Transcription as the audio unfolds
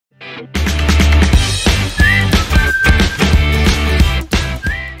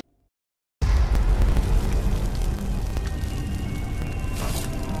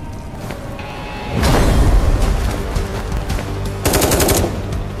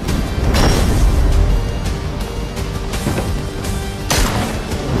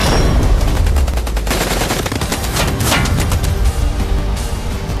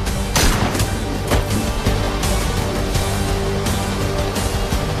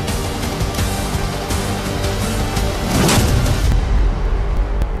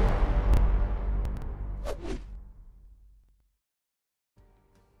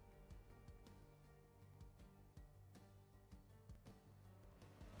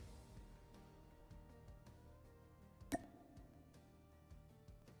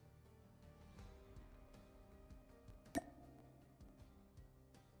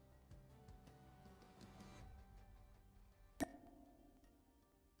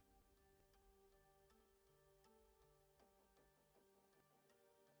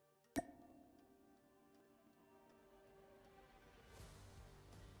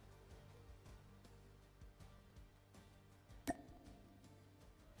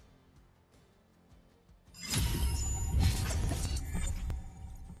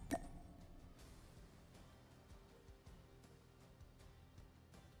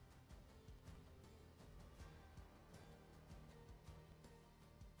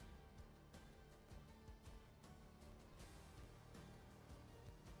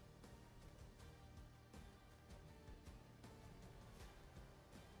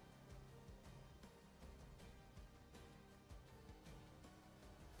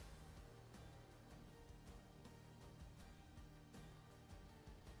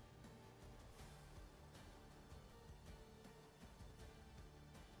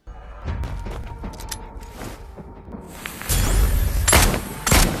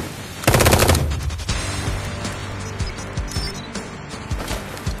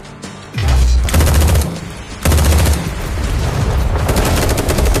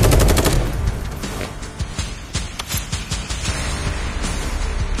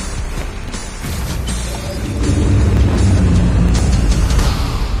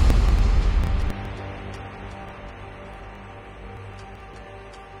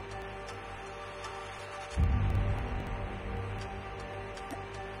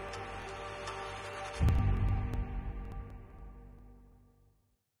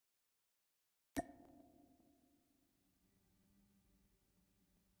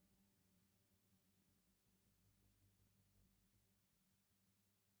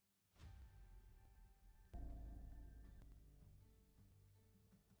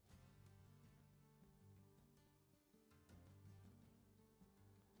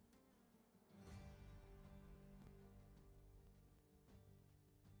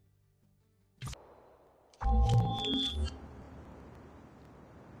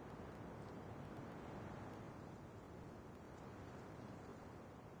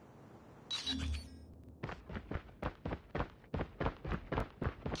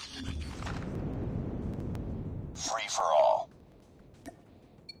Free for all.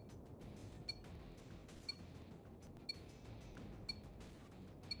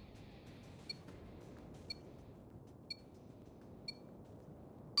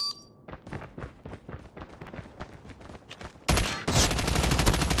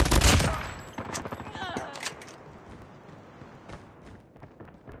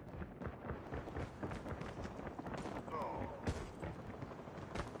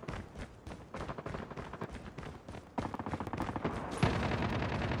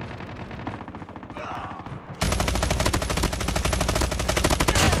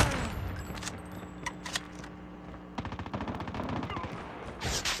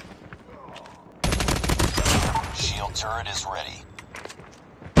 Turret is ready.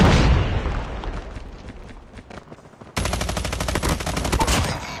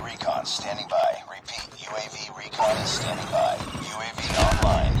 UAV recon standing by. Repeat, UAV recon is standing by. UAV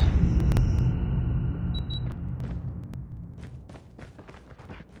online.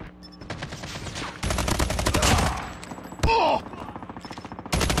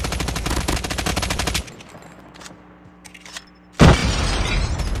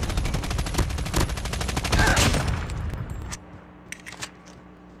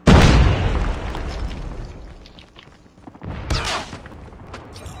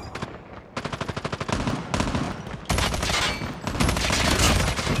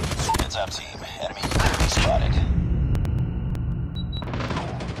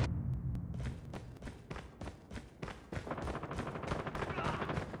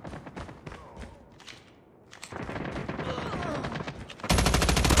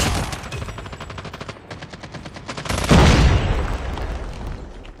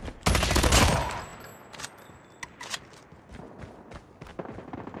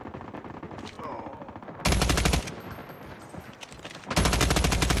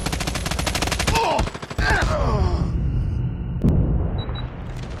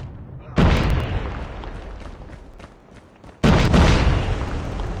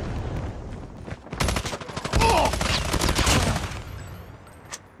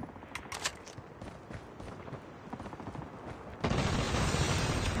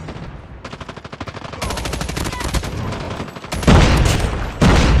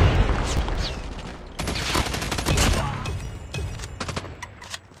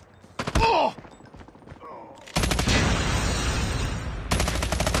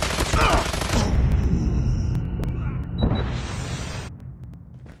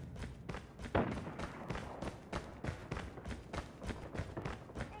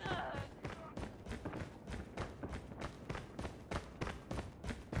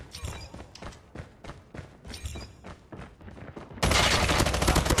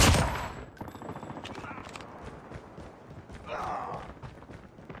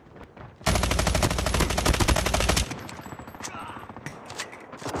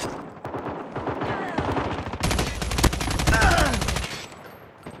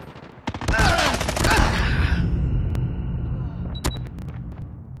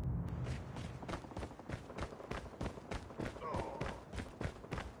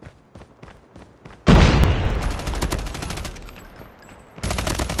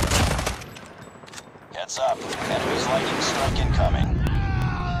 Heads up. Enemy's lightning strike incoming.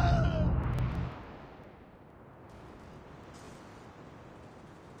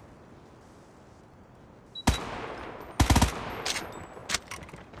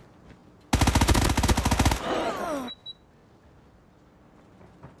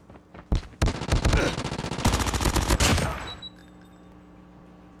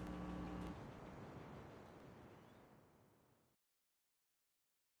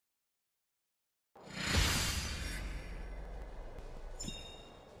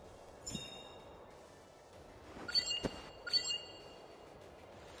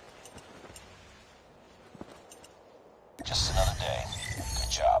 Just another day.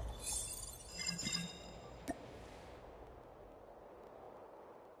 Good job.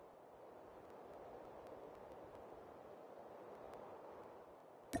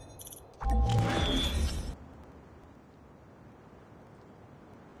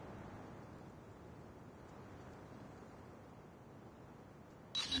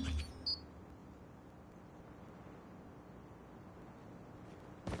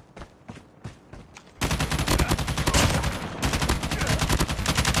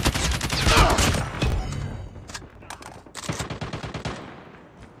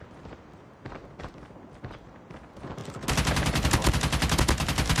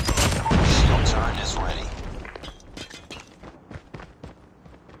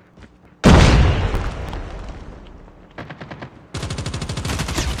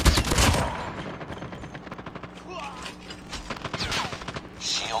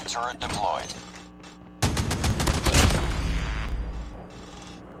 Turret deployed.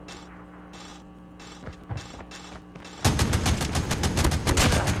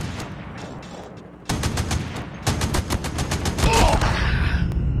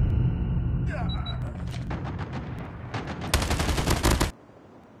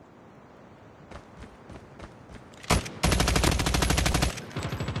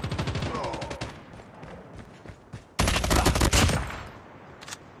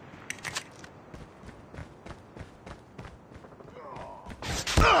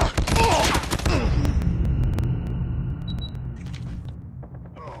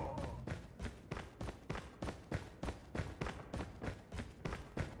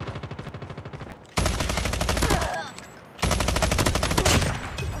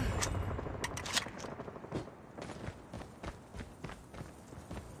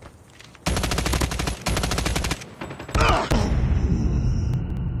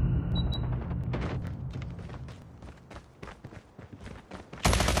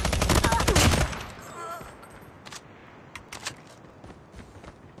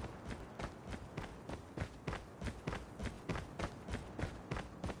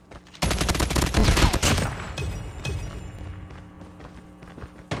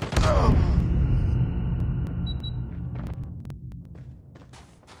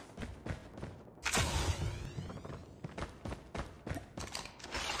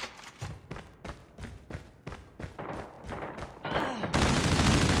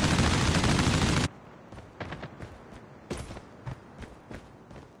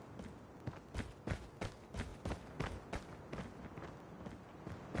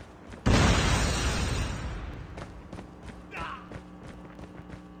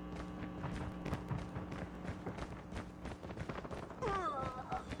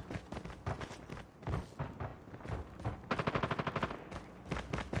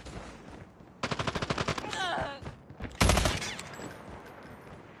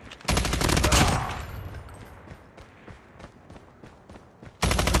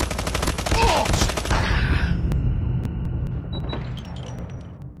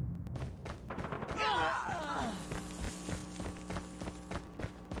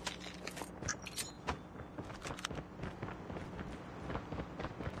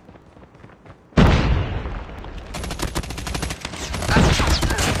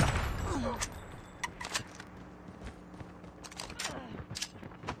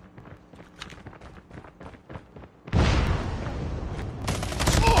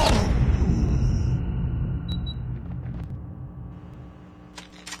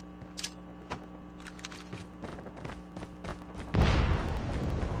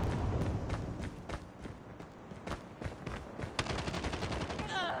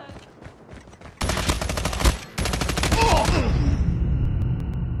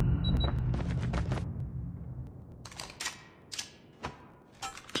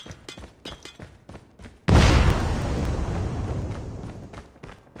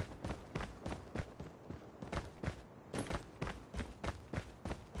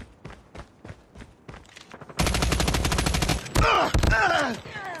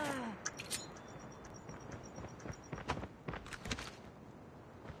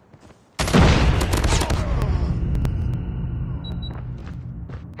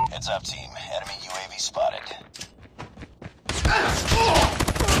 Heads up, team. Enemy UAV spotted.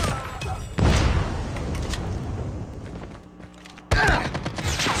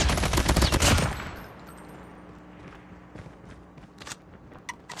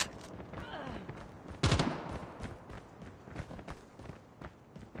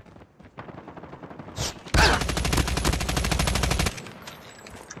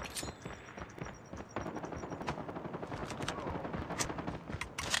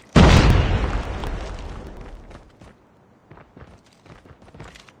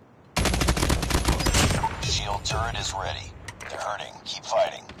 Shield turret is ready. They're hurting. Keep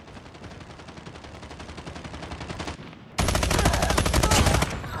fighting.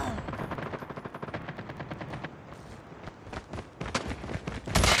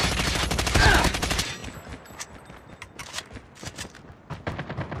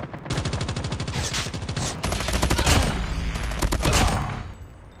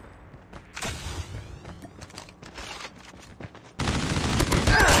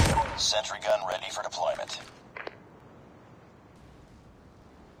 Sentry gun ready for deployment.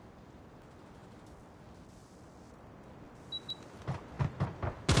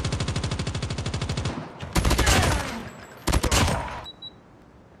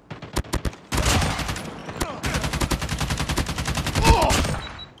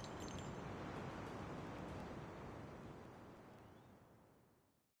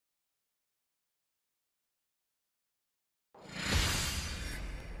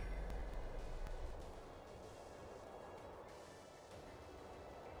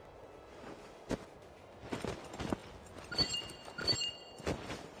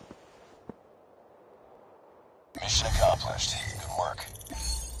 Mission accomplished. Good work.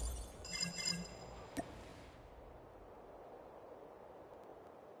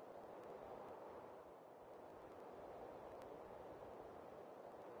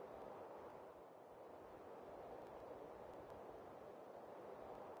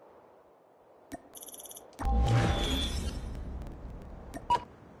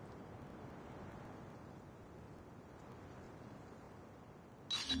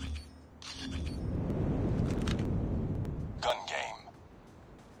 Gun game.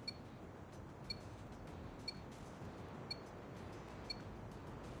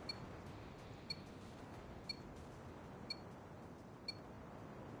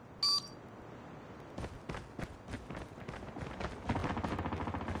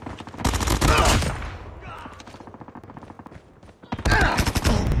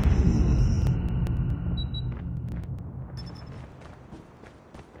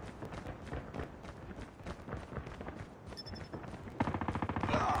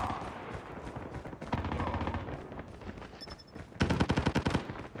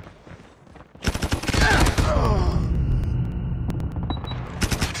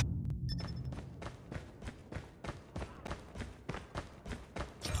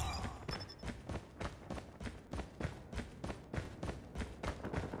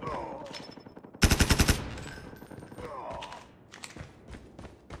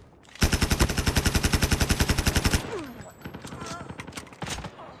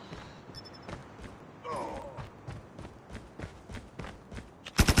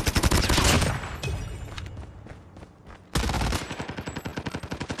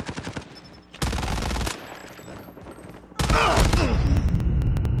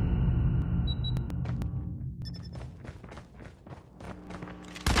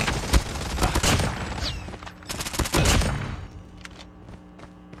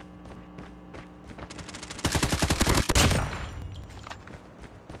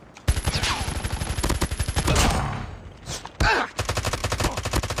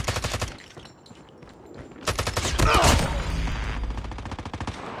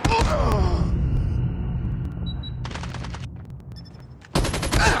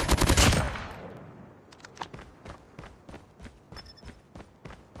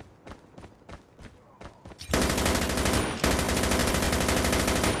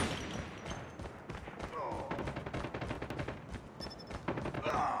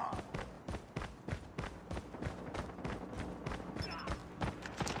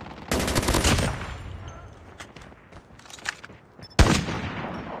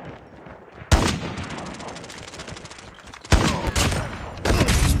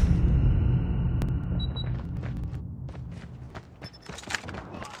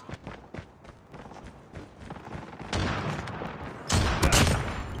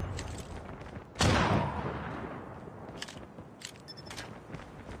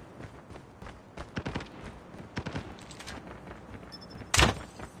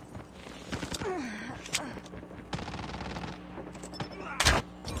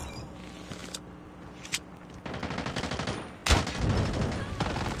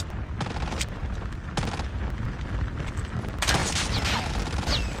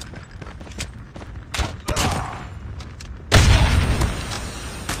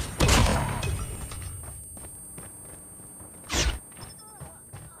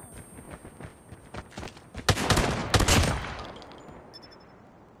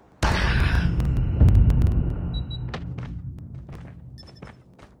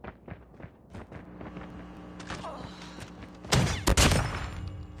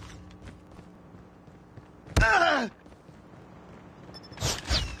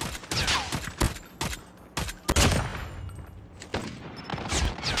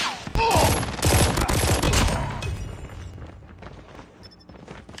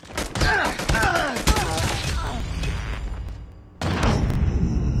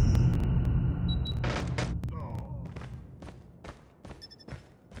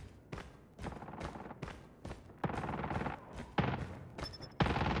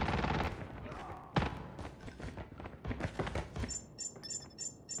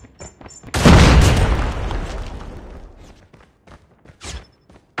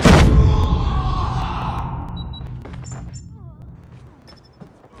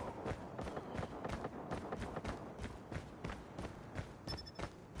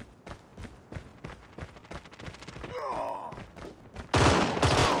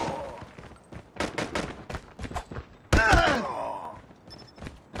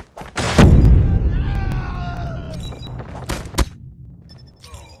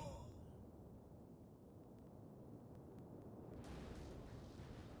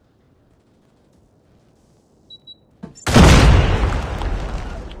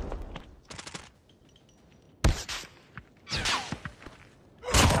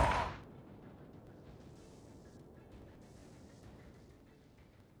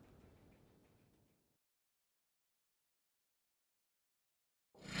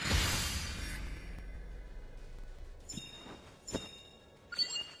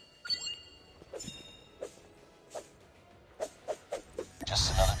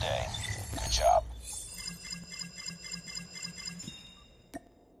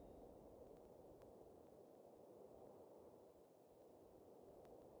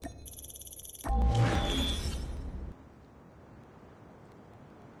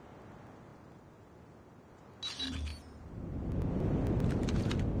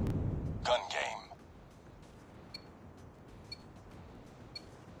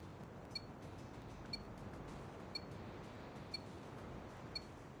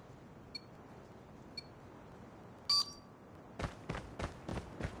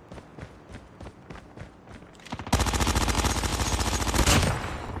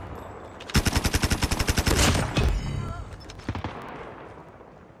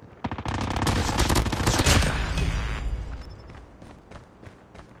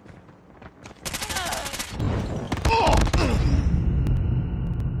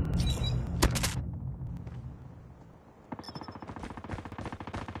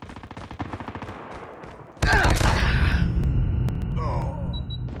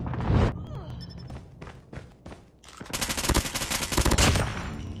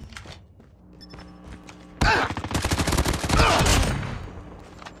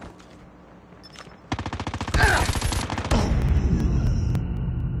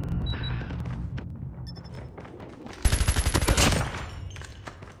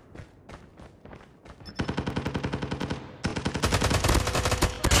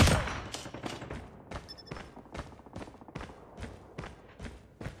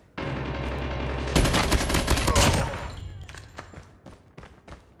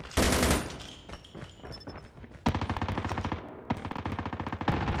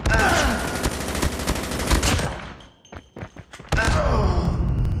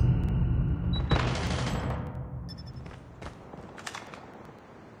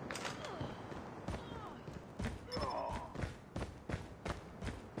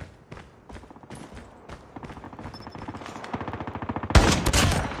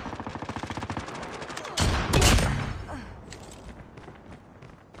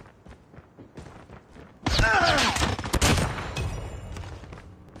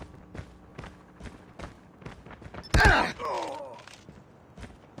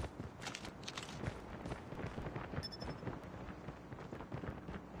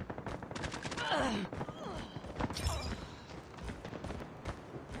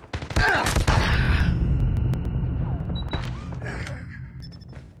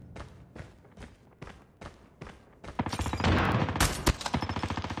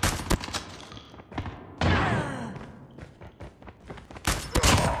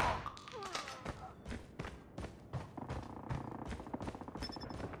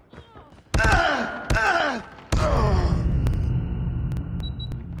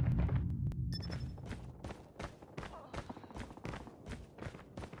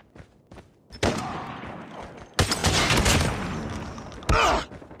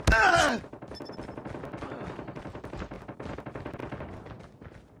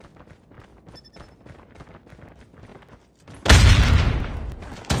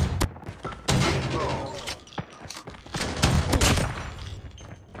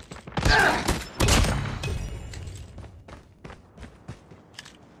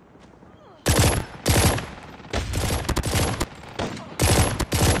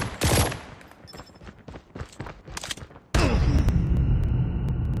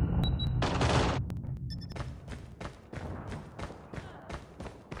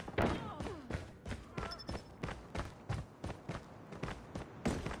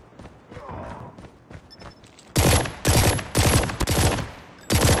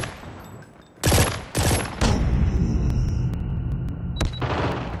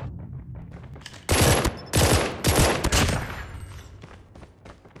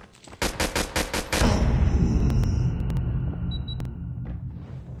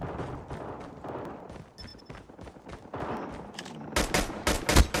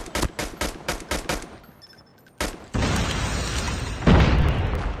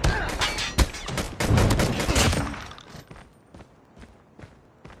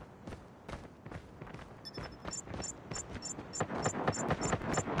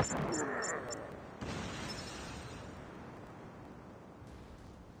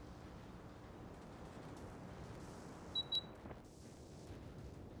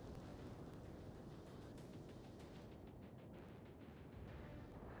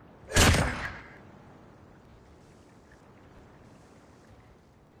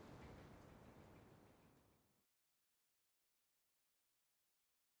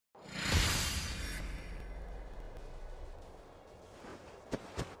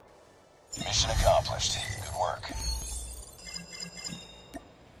 Mission accomplished. Good work.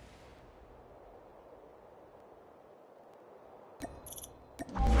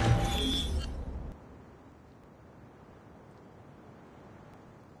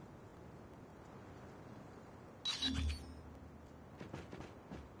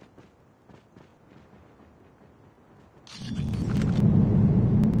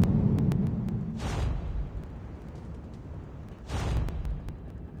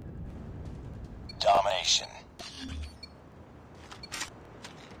 Domination.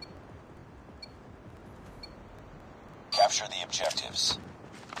 Capture the objectives.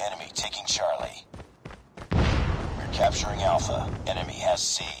 Enemy taking Charlie. We're capturing Alpha. Enemy has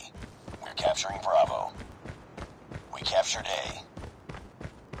C. We're capturing Bravo. We captured A.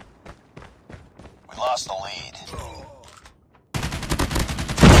 We lost the lead.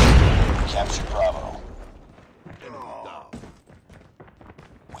 We captured Bravo.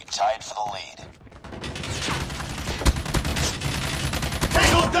 We tied for the lead.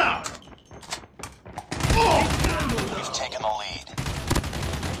 Tango down! We've taken the lead.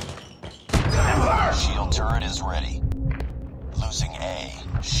 Shield turret is ready. Losing A.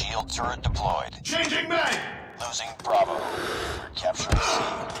 Shield turret deployed. Changing mag! Losing Bravo. Capturing C.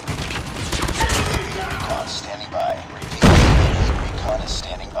 Recon standing by. Repeat. Recon is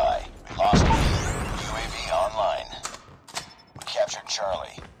standing by. We lost B. UAV online. We captured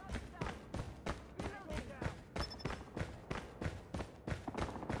Charlie.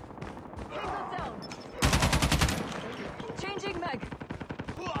 Changing mag.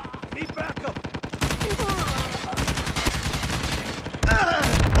 Need backup!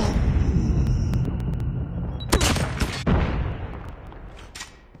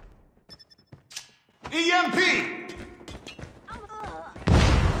 EMP!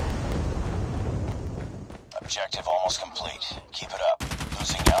 Objective almost complete. Keep it up.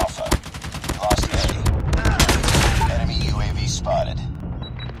 Losing Alpha. We lost A. Enemy UAV spotted.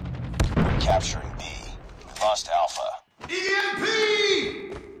 We're capturing B. We lost Alpha. EMP!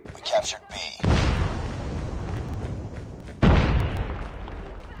 We captured B.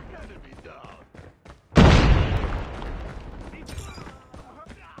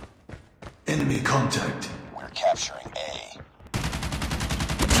 Enemy contact. We're capturing A.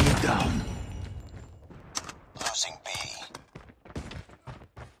 Enemy down. Losing B.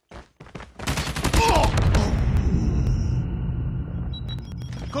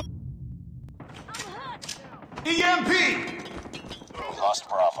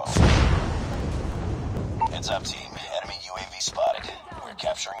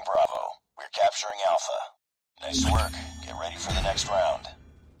 capturing Bravo. We're capturing Alpha. Nice work. Get ready for the next round.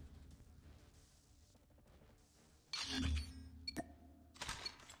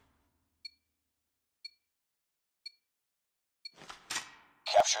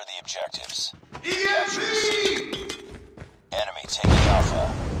 Capture the objectives. Capture C. Enemy taking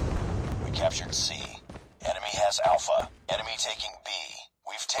Alpha. We captured C. Enemy has Alpha. Enemy taking B.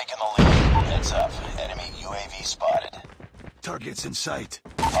 We've taken the lead. Heads up. Enemy UAV spotted. Targets in sight.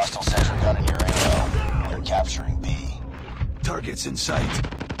 Hostile sentry gun in your AO. We're capturing B. Targets in sight.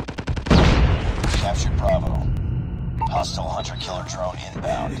 Captured Bravo. Hostile hunter-killer drone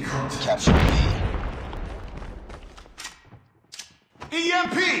inbound. Captured B.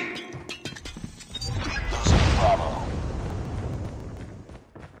 EMP! Losing Bravo.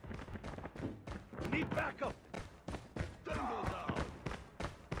 Need backup.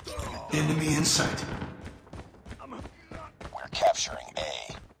 Enemy in sight. We're capturing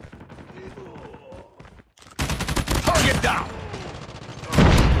A. Target down!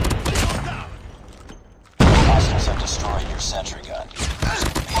 Hostiles have destroyed your sentry gun.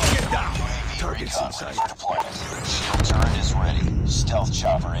 Target down! UAV Targets recon in sight. for deployment. Shield turret is ready. Stealth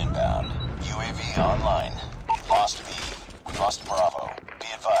chopper inbound. UAV online. Lost B. We lost Bravo. Be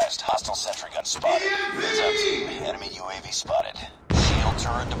advised, hostile sentry gun spotted. Heads up team. Enemy UAV spotted. Shield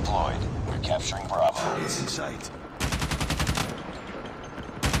turret deployed. We're capturing Bravo. Targets in sight.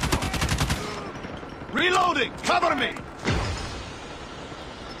 Reloading! Cover me!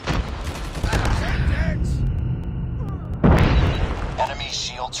 Enemy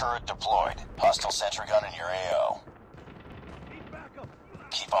shield turret deployed. Hostile sentry gun in your AO.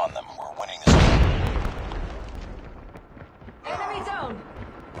 Keep on them. We're winning this game. Enemy down.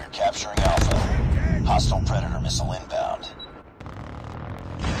 We're capturing Alpha. Hostile Predator missile inbound.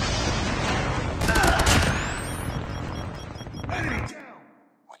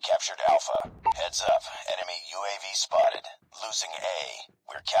 We captured Alpha. Heads up. Enemy UAV spotted. Losing A.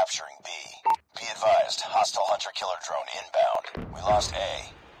 We're capturing B. Be advised, hostile hunter-killer drone inbound. We lost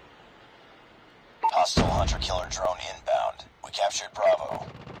A. Hostile hunter-killer drone inbound. We captured Bravo.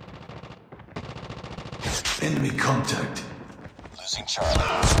 Enemy contact. Losing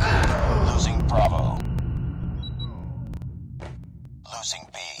Charlie. Losing Bravo. Losing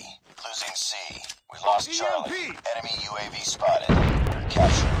B. Losing C. We lost Charlie. Enemy UAV spotted. We're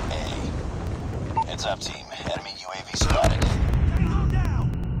capturing A. Heads up, team. Enemy UAV spotted.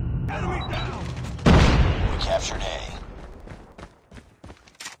 We captured A.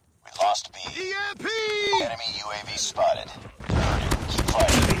 We lost B. EMP! Enemy UAV spotted. They're hurting. Keep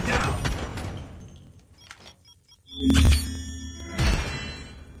fighting.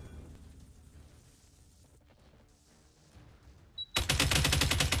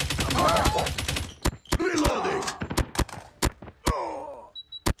 Reloading!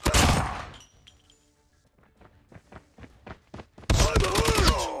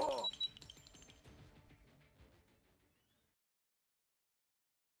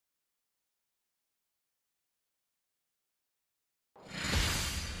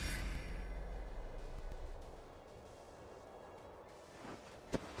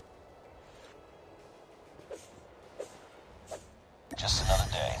 Just another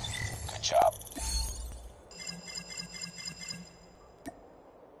day. Good job.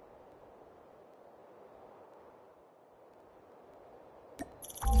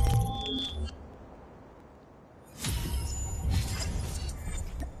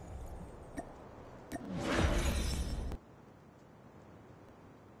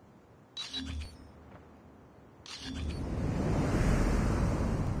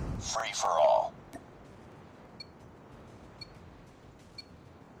 Free for all.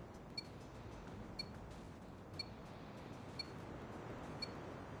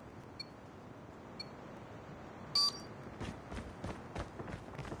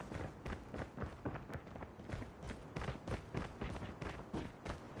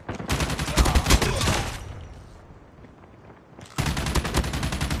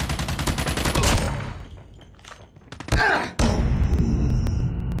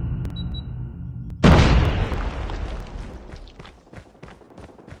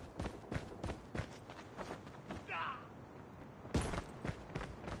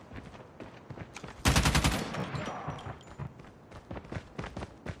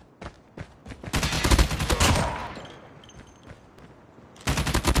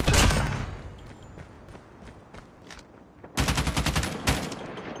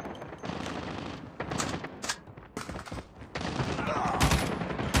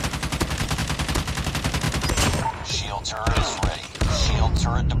 Turret is ready. Shield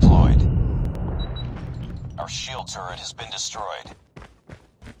turret deployed. Our shield turret has been destroyed.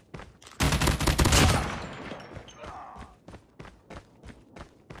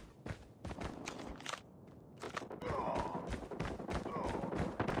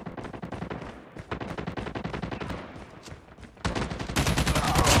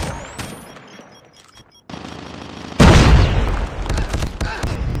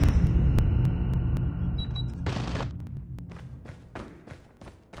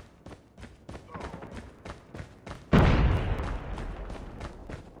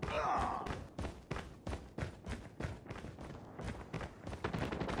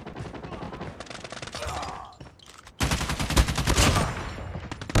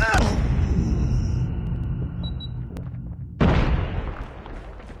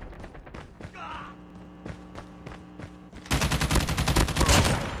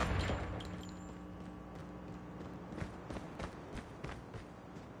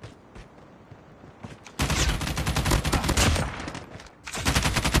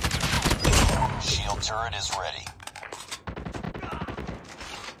 Shield turret is ready.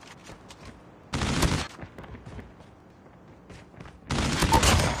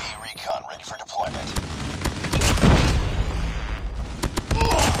 UAV recon ready for deployment.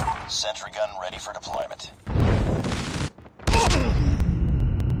 Sentry gun ready for deployment.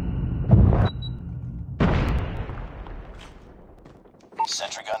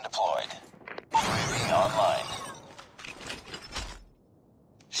 Sentry gun deployed. UAV online.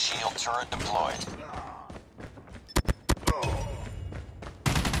 Shield turret deployed.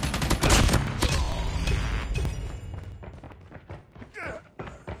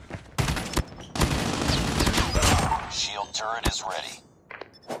 Shield turret is ready.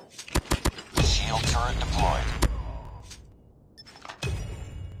 Shield turret deployed.